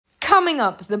Coming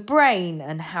up, the brain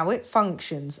and how it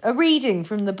functions. A reading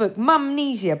from the book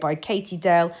Mumnesia by Katie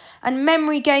Dale, and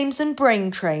memory games and brain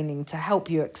training to help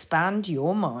you expand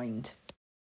your mind.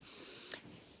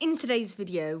 In today's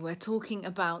video, we're talking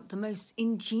about the most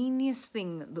ingenious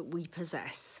thing that we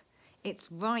possess. It's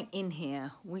right in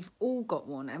here. We've all got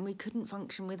one and we couldn't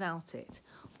function without it.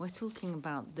 We're talking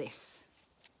about this.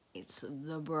 It's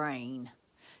the brain.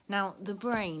 Now, the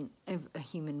brain of a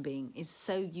human being is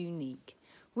so unique.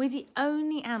 We're the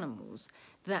only animals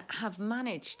that have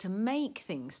managed to make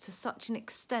things to such an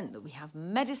extent that we have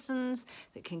medicines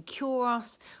that can cure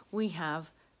us. We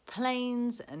have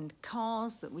planes and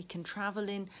cars that we can travel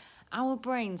in. Our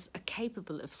brains are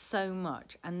capable of so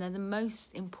much, and they're the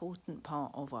most important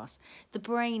part of us. The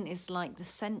brain is like the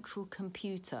central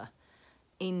computer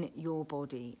in your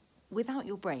body. Without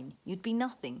your brain, you'd be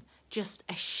nothing, just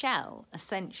a shell,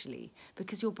 essentially,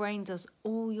 because your brain does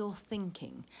all your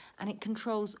thinking and it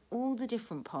controls all the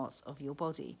different parts of your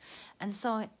body. And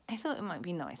so I thought it might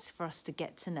be nice for us to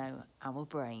get to know our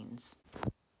brains.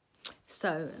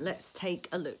 So let's take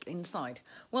a look inside.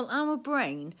 Well, our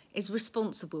brain is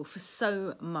responsible for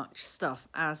so much stuff,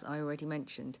 as I already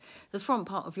mentioned. The front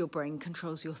part of your brain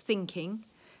controls your thinking,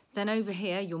 then over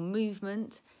here, your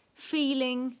movement,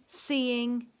 feeling,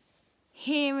 seeing,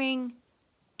 hearing,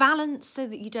 balance so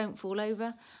that you don't fall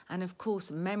over, and of course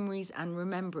memories and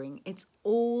remembering. It's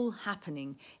all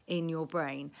happening in your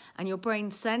brain, and your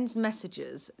brain sends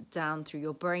messages down through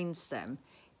your brainstem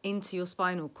into your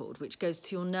spinal cord, which goes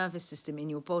to your nervous system in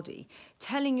your body,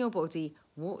 telling your body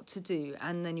what to do,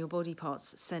 and then your body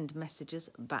parts send messages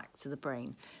back to the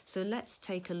brain. So let's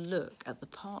take a look at the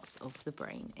parts of the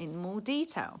brain in more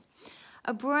detail.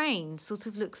 A brain sort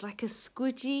of looks like a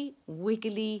squidgy,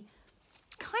 wiggly,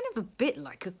 kind of a bit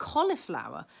like a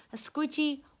cauliflower, a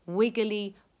squidgy,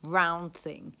 wiggly, round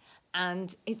thing.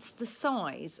 And it's the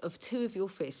size of two of your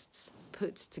fists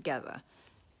put together.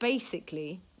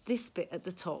 Basically, this bit at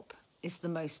the top is the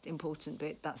most important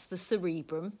bit. That's the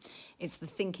cerebrum. It's the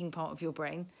thinking part of your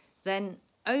brain. Then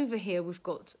over here, we've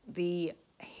got the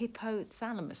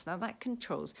hypothalamus. Now that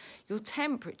controls your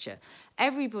temperature.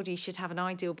 Everybody should have an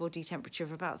ideal body temperature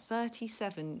of about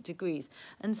 37 degrees.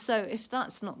 And so if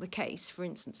that's not the case, for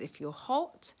instance, if you're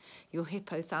hot, your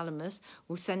hypothalamus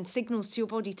will send signals to your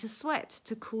body to sweat,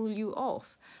 to cool you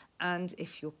off. And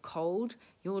if you're cold,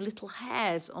 your little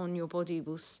hairs on your body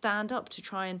will stand up to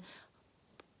try and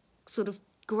sort of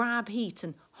grab heat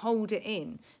and hold it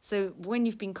in. So when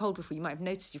you've been cold before, you might have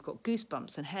noticed you've got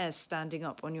goosebumps and hairs standing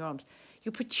up on your arms.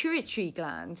 Your pituitary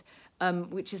gland,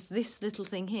 which is this little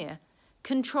thing here,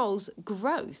 controls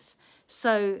growth.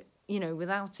 So, you know,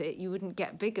 without it, you wouldn't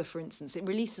get bigger, for instance. It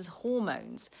releases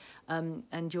hormones,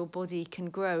 and your body can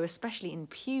grow, especially in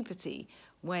puberty,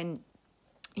 when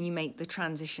you make the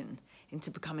transition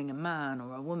into becoming a man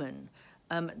or a woman.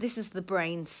 This is the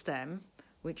brain stem,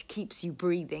 which keeps you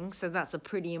breathing, so that's a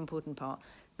pretty important part.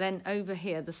 Then over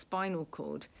here, the spinal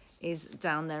cord is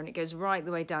down there, and it goes right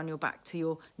the way down your back to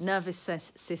your nervous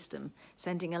system,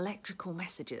 sending electrical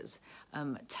messages,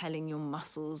 telling your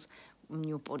muscles and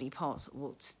your body parts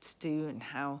what to do and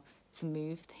how to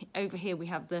move. Over here we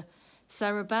have the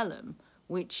cerebellum,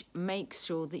 which makes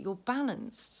sure that you're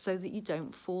balanced so that you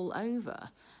don't fall over.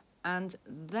 And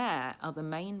there are the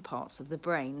main parts of the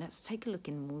brain. Let's take a look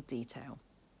in more detail.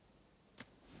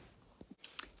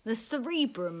 The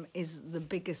cerebrum is the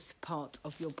biggest part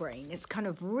of your brain. It's kind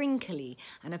of wrinkly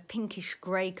and a pinkish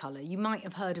grey colour. You might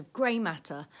have heard of grey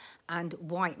matter and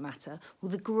white matter.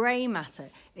 Well, the grey matter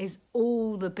is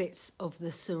all the bits of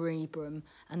the cerebrum,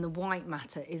 and the white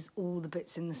matter is all the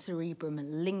bits in the cerebrum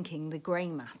linking the grey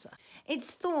matter.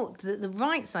 It's thought that the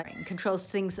right side controls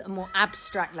things that are more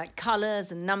abstract, like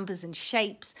colours and numbers and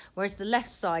shapes, whereas the left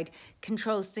side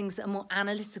controls things that are more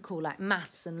analytical, like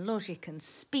maths and logic and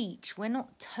speech. We're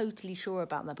not totally sure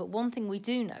about that, but one thing we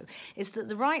do know is that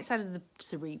the right side of the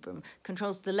cerebrum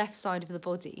controls the left side of the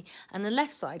body, and the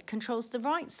left side controls the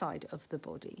right side of the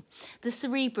body. The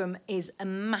cerebrum is a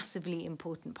massively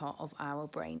important part of our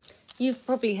brain. You've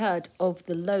probably heard of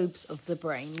the lobes of the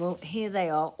brain. Well, here they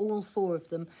are, all four of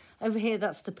them. Over here,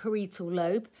 that's the parietal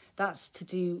lobe. That's to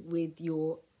do with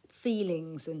your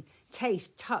feelings and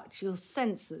taste, touch, your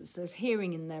senses. There's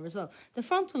hearing in there as well. The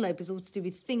frontal lobe is all to do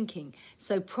with thinking.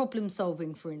 So problem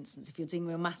solving, for instance, if you're doing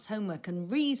your maths homework,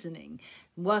 and reasoning,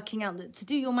 working out that to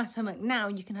do your maths homework now,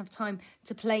 you can have time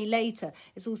to play later.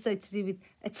 It's also to do with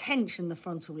attention, the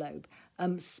frontal lobe.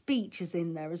 Speech is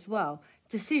in there as well.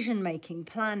 Decision making,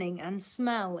 planning and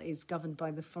smell is governed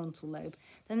by the frontal lobe.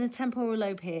 Then the temporal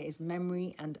lobe here is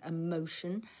memory and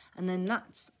emotion. And then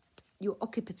that's your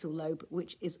occipital lobe,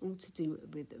 which is all to do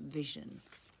with vision.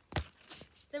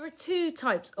 There are two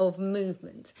types of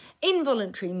movement.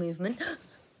 Involuntary movement,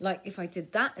 like if I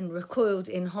did that and recoiled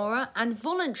in horror, and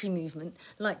voluntary movement,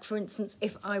 like for instance,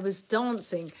 if I was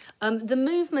dancing. The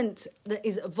movement that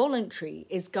is voluntary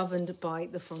is governed by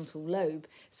the frontal lobe.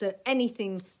 So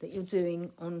anything that you're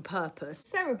doing on purpose.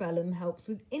 Cerebellum helps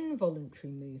with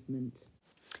involuntary movement.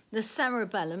 The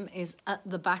cerebellum is at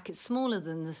the back. It's smaller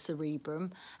than the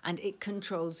cerebrum, and it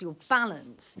controls your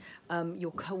balance,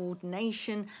 your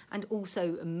coordination, and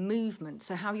also movement,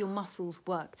 so how your muscles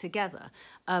work together.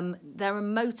 There are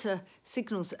motor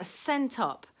signals that are sent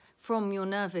up from your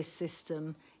nervous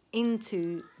system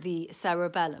into the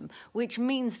cerebellum, which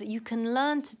means that you can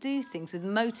learn to do things with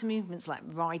motor movements like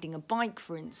riding a bike,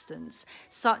 for instance,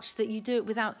 such that you do it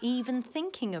without even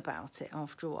thinking about it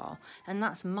after a while, and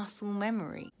that's muscle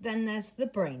memory. Then there's the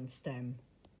brainstem.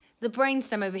 The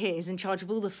brainstem over here is in charge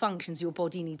of all the functions your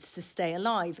body needs to stay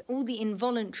alive, all the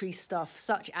involuntary stuff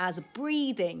such as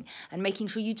breathing and making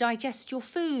sure you digest your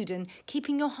food and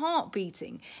keeping your heart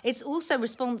beating. It's also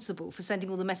responsible for sending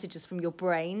all the messages from your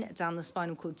brain down the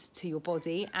spinal cord to your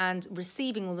body and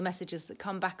receiving all the messages that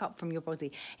come back up from your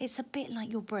body. It's a bit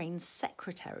like your brain's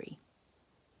secretary.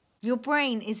 Your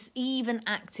brain is even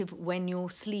active when you're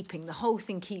sleeping. The whole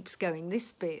thing keeps going.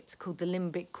 This bit, called the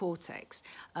limbic cortex,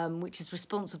 which is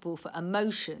responsible for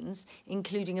emotions,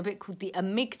 including a bit called the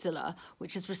amygdala,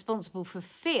 which is responsible for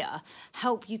fear,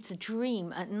 help you to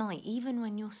dream at night, even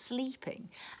when you're sleeping.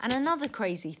 And another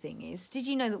crazy thing is, did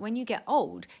you know that when you get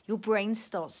old, your brain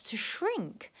starts to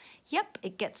shrink? Yep,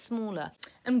 it gets smaller.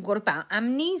 And what about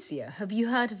amnesia? Have you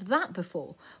heard of that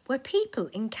before? Where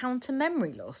people encounter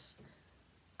memory loss,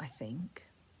 I think.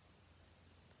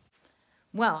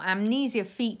 Well, amnesia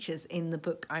features in the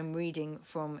book I'm reading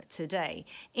from today.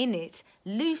 In it,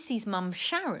 Lucy's mum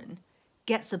Sharon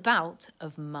gets a bout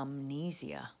of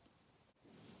mumnesia.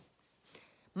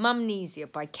 Mumnesia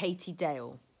by Katie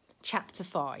Dale. Chapter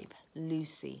 5,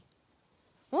 Lucy.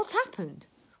 What's happened?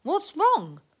 What's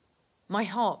wrong? My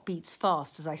heart beats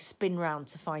fast as I spin round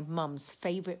to find Mum's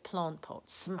favourite plant pot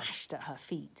smashed at her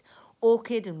feet,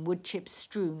 orchid and wood chips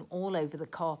strewn all over the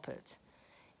carpet.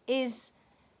 Is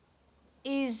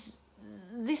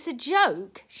this a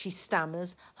joke? She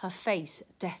stammers, her face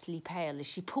deathly pale as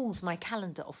she pulls my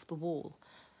calendar off the wall.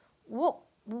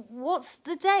 What's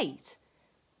the date?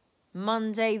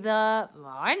 Monday the,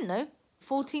 I don't know,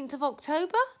 14th of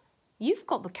October? You've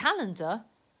got the calendar.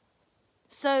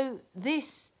 So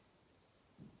this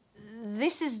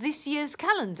is this year's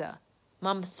calendar?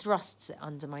 Mum thrusts it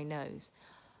under my nose.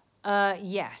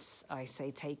 Yes, I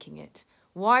say, taking it.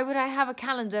 Why would I have a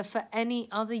calendar for any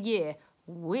other year?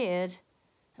 Weird.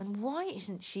 And why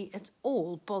isn't she at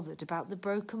all bothered about the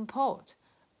broken pot?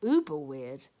 Uber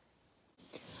weird.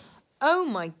 Oh,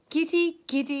 my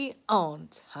giddy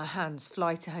aunt. Her hands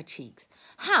fly to her cheeks.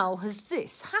 How has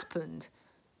this happened?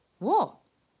 What?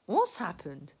 What's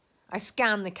happened? I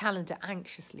scan the calendar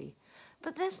anxiously,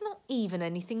 but there's not even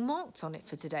anything marked on it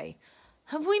for today.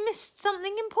 Have we missed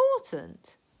something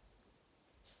important?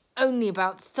 Only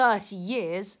about 30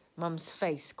 years. Mum's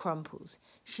face crumples.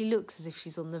 She looks as if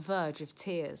she's on the verge of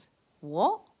tears.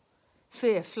 What?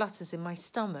 Fear flutters in my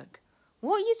stomach.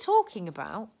 What are you talking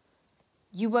about?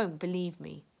 You won't believe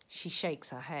me. She shakes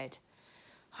her head.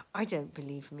 I don't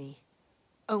believe me.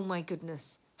 Oh my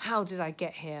goodness, how did I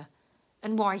get here?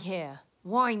 And why here?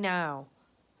 Why now?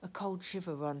 A cold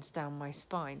shiver runs down my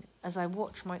spine as I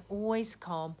watch my always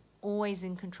calm, always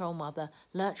in control mother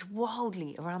lurch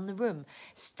wildly around the room,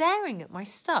 staring at my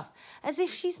stuff as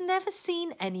if she's never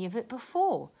seen any of it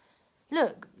before.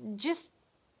 Look, just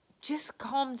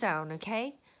calm down,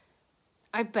 okay?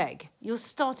 I beg, you're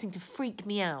starting to freak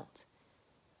me out.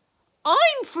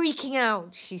 I'm freaking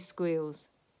out, she squeals.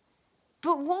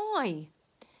 But why?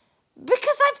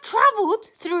 Because I've travelled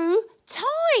through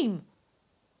time.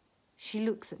 She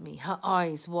looks at me, her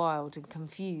eyes wild and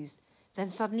confused, then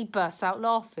suddenly bursts out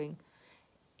laughing.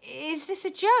 Is this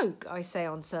a joke? I say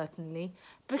uncertainly,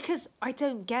 because I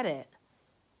don't get it.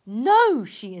 No,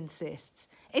 she insists.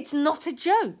 It's not a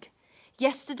joke.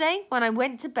 Yesterday, when I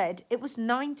went to bed, it was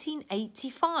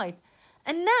 1985,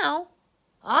 and now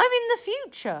I'm in the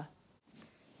future.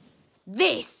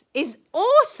 This is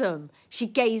awesome! She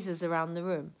gazes around the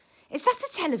room. Is that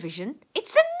a television?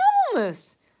 It's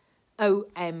enormous!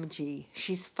 OMG,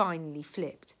 she's finally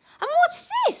flipped. And what's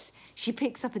this? She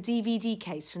picks up a DVD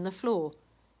case from the floor.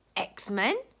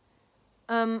 X-Men?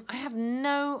 I have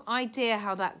no idea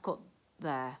how that got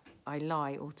there. I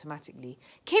lie automatically.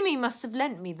 Kimmy must have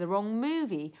lent me the wrong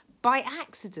movie by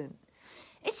accident.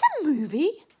 It's a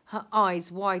movie? Her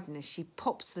eyes widen as she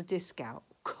pops the disc out.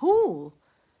 Cool.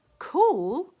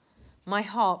 Cool? My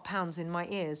heart pounds in my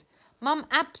ears. Mum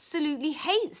absolutely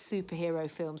hates superhero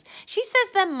films. She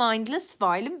says they're mindless,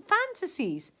 violent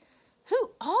fantasies.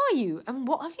 Who are you and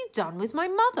what have you done with my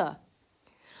mother?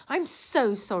 I'm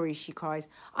so sorry, she cries.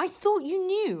 I thought you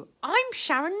knew. I'm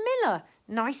Sharon Miller.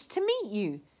 Nice to meet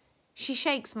you. She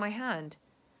shakes my hand.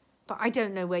 But I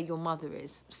don't know where your mother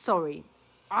is. Sorry.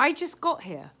 I just got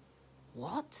here.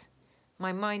 What?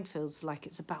 My mind feels like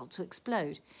it's about to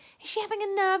explode. Is she having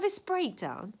a nervous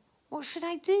breakdown? What should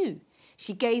I do?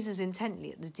 She gazes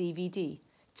intently at the DVD.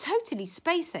 Totally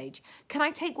space age. Can I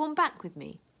take one back with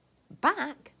me?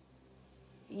 Back?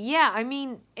 Yeah, I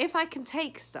mean, if I can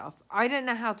take stuff, I don't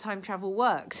know how time travel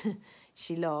works.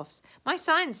 She laughs. My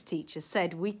science teacher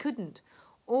said we couldn't,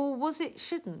 or was it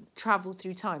shouldn't, travel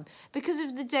through time because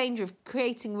of the danger of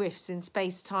creating rifts in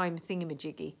space-time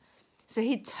thingamajiggy. So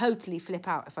he'd totally flip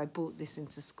out if I brought this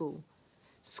into school.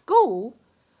 School?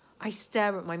 I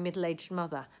stare at my middle-aged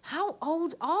mother. How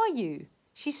old are you?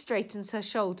 She straightens her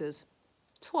shoulders.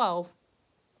 12.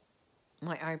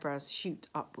 My eyebrows shoot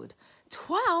upward.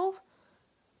 12?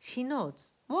 She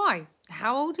nods. Why?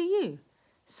 How old are you?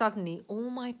 Suddenly, all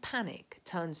my panic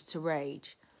turns to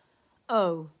rage.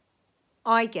 Oh,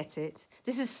 I get it.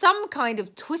 This is some kind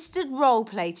of twisted role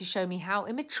play to show me how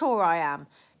immature I am.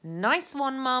 Nice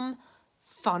one, Mum.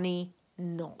 Funny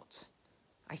not.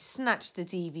 I snatch the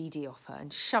DVD off her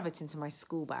and shove it into my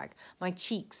school bag, my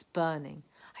cheeks burning.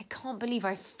 I can't believe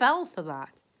I fell for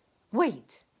that.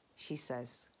 Wait, she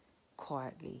says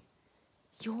quietly.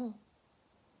 You're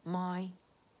my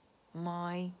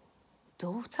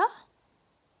daughter?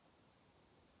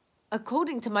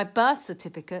 According to my birth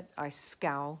certificate, I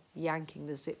scowl, yanking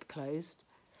the zip closed.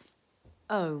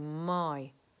 Oh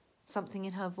my. Something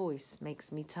in her voice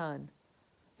makes me turn.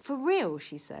 For real,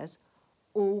 she says,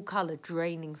 all colour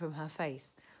draining from her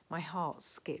face. My heart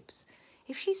skips.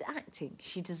 If she's acting,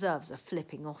 she deserves a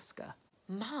flipping Oscar.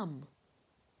 Mum,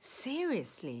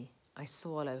 seriously, I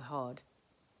swallow hard.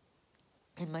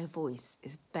 And my voice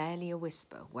is barely a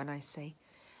whisper when I say,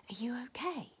 are you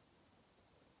okay?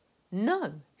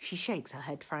 No, she shakes her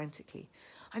head frantically.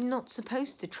 I'm not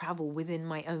supposed to travel within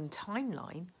my own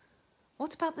timeline.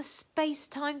 What about the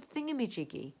space-time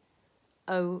thingamajiggy?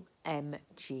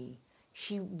 OMG.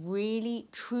 She really,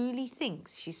 truly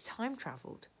thinks she's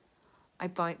time-travelled. I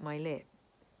bite my lip.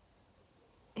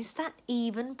 Is that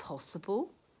even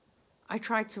possible? I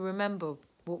try to remember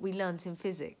what we learnt in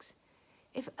physics.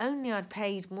 If only I'd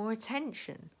paid more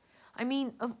attention. I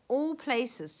mean, of all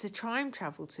places to time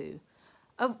travel to,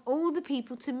 of all the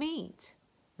people to meet.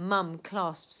 Mum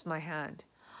clasps my hand.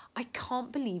 I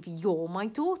can't believe you're my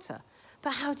daughter.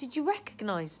 But how did you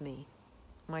recognise me?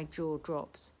 My jaw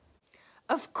drops.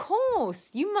 Of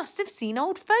course, you must have seen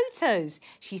old photos.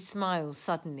 She smiles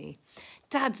suddenly.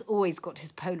 Dad's always got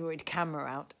his Polaroid camera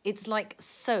out. It's like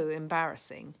so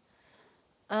embarrassing.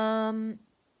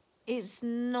 It's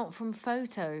not from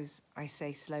photos, I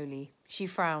say slowly. She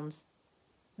frowns.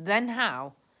 Then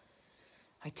how?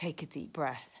 I take a deep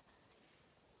breath,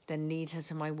 then lead her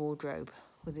to my wardrobe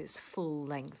with its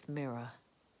full-length mirror.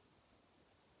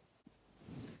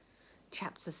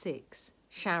 Chapter 6.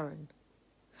 Sharon.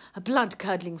 A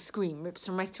blood-curdling scream rips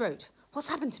from my throat. What's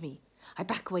happened to me? I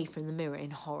back away from the mirror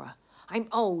in horror. I'm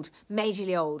old,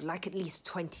 majorly old, like at least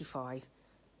 25.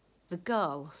 The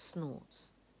girl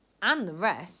snorts. And the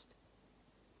rest.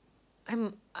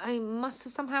 I must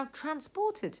have somehow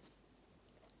transported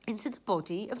into the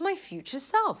body of my future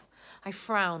self. I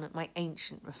frown at my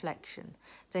ancient reflection,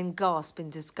 then gasp in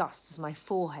disgust as my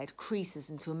forehead creases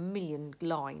into a million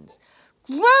lines.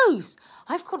 Gross!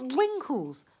 I've got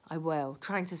wrinkles, I wail,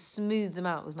 trying to smooth them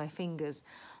out with my fingers.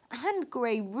 And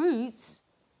grey roots.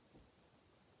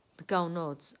 The girl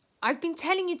nods. I've been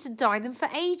telling you to dye them for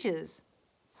ages.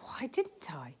 Why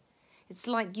didn't I? It's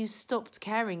like you stopped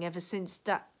caring ever since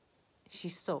that... She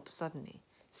stops suddenly.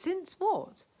 Since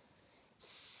what?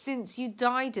 Since you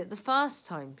dyed it the first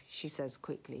time, she says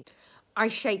quickly. I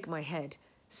shake my head,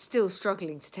 still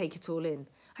struggling to take it all in.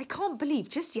 I can't believe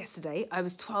just yesterday I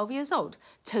was 12 years old,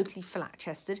 totally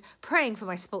flat-chested, praying for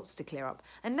my spots to clear up.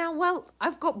 And now, well,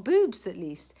 I've got boobs at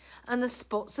least. And the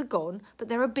spots are gone, but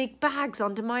there are big bags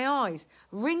under my eyes,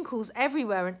 wrinkles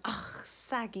everywhere and,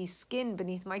 saggy skin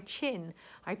beneath my chin.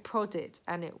 I prod it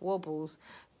and it wobbles.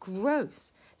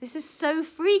 Gross. This is so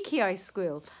freaky, I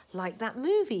squeal. Like that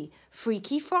movie,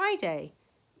 Freaky Friday.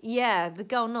 Yeah, the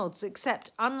girl nods,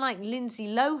 except unlike Lindsay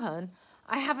Lohan,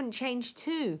 I haven't changed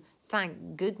too.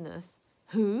 Thank goodness.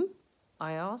 Who?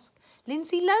 I ask.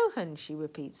 Lindsay Lohan, she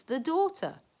repeats. The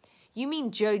daughter. You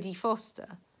mean Jodie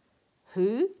Foster?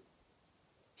 Who?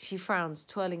 She frowns,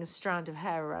 twirling a strand of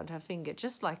hair around her finger,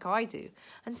 just like I do.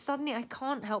 And suddenly I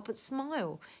can't help but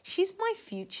smile. She's my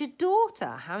future daughter.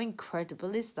 How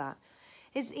incredible is that?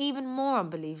 It's even more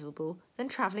unbelievable than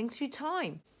travelling through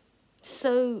time.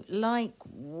 So,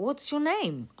 what's your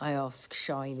name? I ask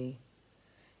shyly.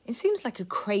 It seems like a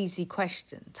crazy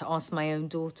question to ask my own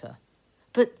daughter.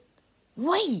 But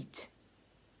wait!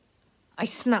 I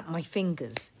snap my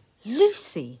fingers.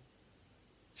 Lucy!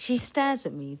 She stares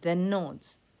at me, then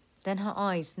nods. Then her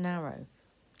eyes narrow.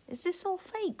 Is this all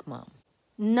fake, Mum?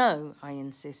 No, I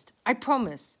insist. I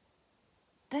promise.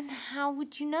 Then how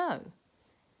would you know?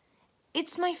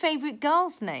 It's my favourite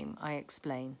girl's name, I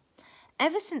explain.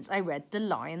 Ever since I read The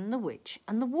Lion, the Witch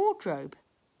and the Wardrobe.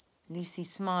 Lucy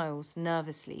smiles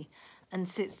nervously and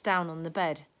sits down on the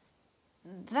bed.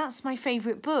 That's my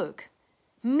favourite book.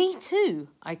 Me too,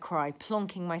 I cry,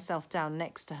 plonking myself down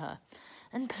next to her.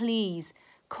 And please,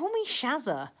 call me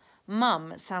Shazza.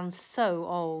 Mum sounds so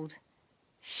old.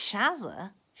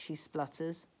 Shazza? She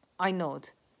splutters. I nod.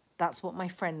 That's what my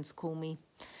friends call me.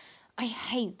 I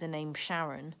hate the name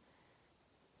Sharon.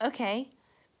 Okay,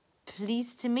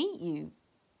 pleased to meet you,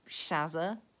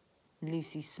 Shazza.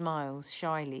 Lucy smiles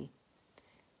shyly.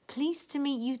 Pleased to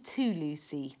meet you too,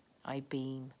 Lucy, I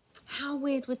beam. How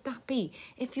weird would that be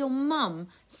if your mum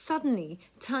suddenly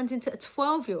turned into a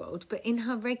 12-year-old but in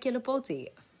her regular body?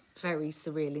 Very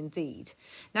surreal indeed.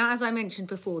 Now, as I mentioned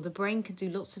before, the brain can do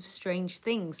lots of strange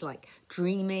things like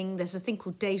dreaming. There's a thing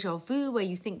called déjà vu where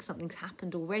you think something's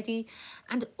happened already.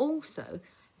 And also,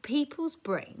 people's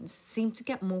brains seem to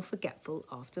get more forgetful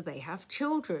after they have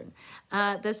children.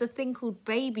 There's a thing called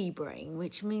baby brain,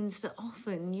 which means that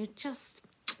often you're just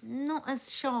not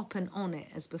as sharp and on it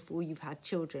as before you've had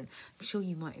children. I'm sure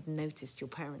you might have noticed your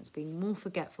parents being more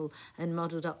forgetful and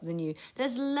muddled up than you.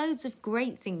 There's loads of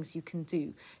great things you can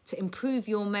do to improve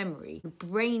your memory.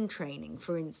 Brain training,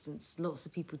 for instance, lots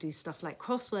of people do stuff like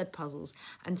crossword puzzles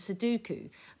and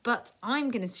Sudoku, but I'm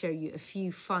going to show you a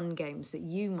few fun games that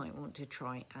you might want to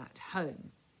try at home.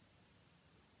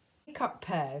 Pick up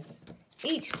pairs.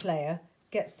 Each player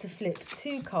gets to flip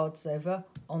 2 cards over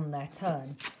on their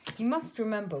turn. You must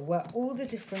remember where all the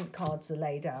different cards are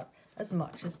laid out as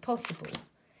much as possible.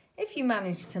 If you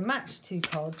manage to match 2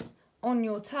 cards on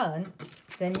your turn,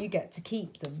 then you get to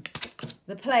keep them.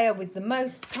 The player with the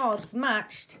most cards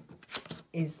matched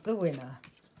is the winner.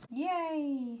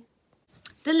 Yay!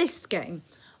 The list game.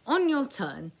 On your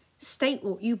turn, state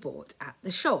what you bought at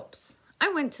the shops. I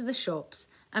went to the shops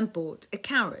and bought a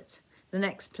carrot. The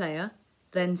next player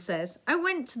then says, I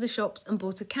went to the shops and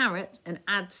bought a carrot, and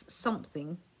adds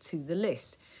something to the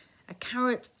list. A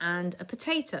carrot and a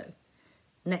potato.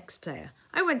 Next player,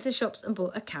 I went to the shops and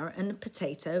bought a carrot and a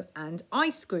potato and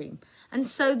ice cream. And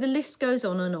so the list goes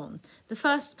on and on. The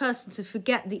first person to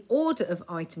forget the order of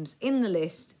items in the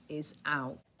list is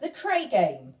out. The tray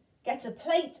game. Get a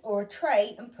plate or a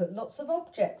tray and put lots of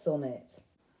objects on it.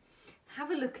 Have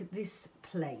a look at this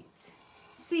plate.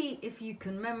 See if you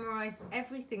can memorise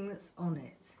everything that's on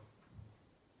it.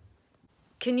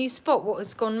 Can you spot what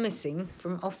has gone missing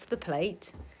from off the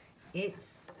plate?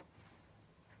 It's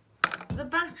the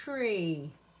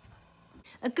battery.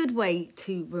 A good way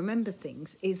to remember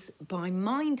things is by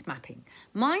mind mapping.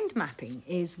 Mind mapping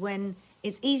is when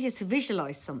it's easier to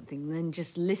visualise something than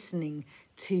just listening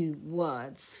to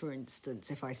words. For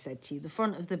instance, if I said to you, the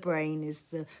front of the brain is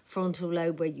the frontal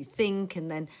lobe where you think, and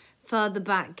then further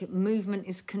back, movement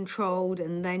is controlled,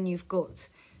 and then you've got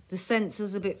the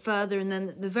sensors a bit further, and then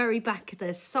at the very back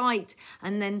there's sight,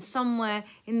 and then somewhere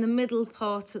in the middle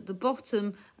part at the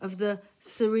bottom of the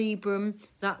cerebrum,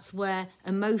 that's where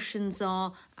emotions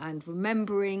are, and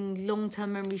remembering,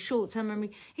 long-term memory, short-term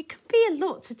memory. It can be a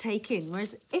lot to take in,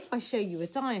 whereas if I show you a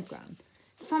diagram,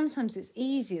 sometimes it's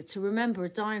easier to remember a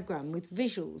diagram with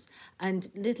visuals and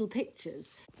little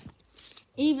pictures.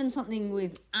 Even something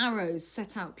with arrows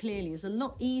set out clearly is a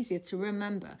lot easier to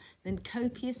remember than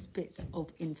copious bits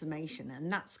of information,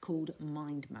 and that's called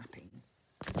mind mapping.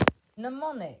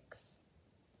 Mnemonics.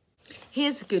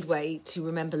 Here's a good way to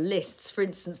remember lists. For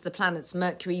instance, the planets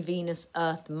Mercury, Venus,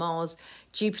 Earth, Mars,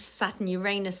 Jupiter, Saturn,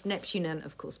 Uranus, Neptune, and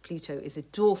of course Pluto is a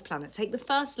dwarf planet. Take the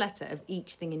first letter of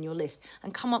each thing in your list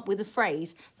and come up with a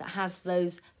phrase that has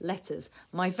those letters.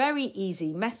 My very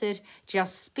easy method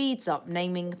just speeds up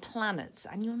naming planets,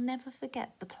 and you'll never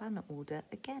forget the planet order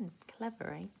again.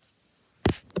 Clever, eh?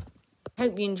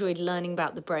 Hope you enjoyed learning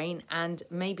about the brain and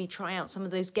maybe try out some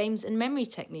of those games and memory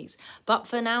techniques. But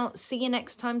for now, see you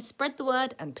next time. Spread the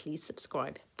word and please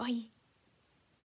subscribe. Bye.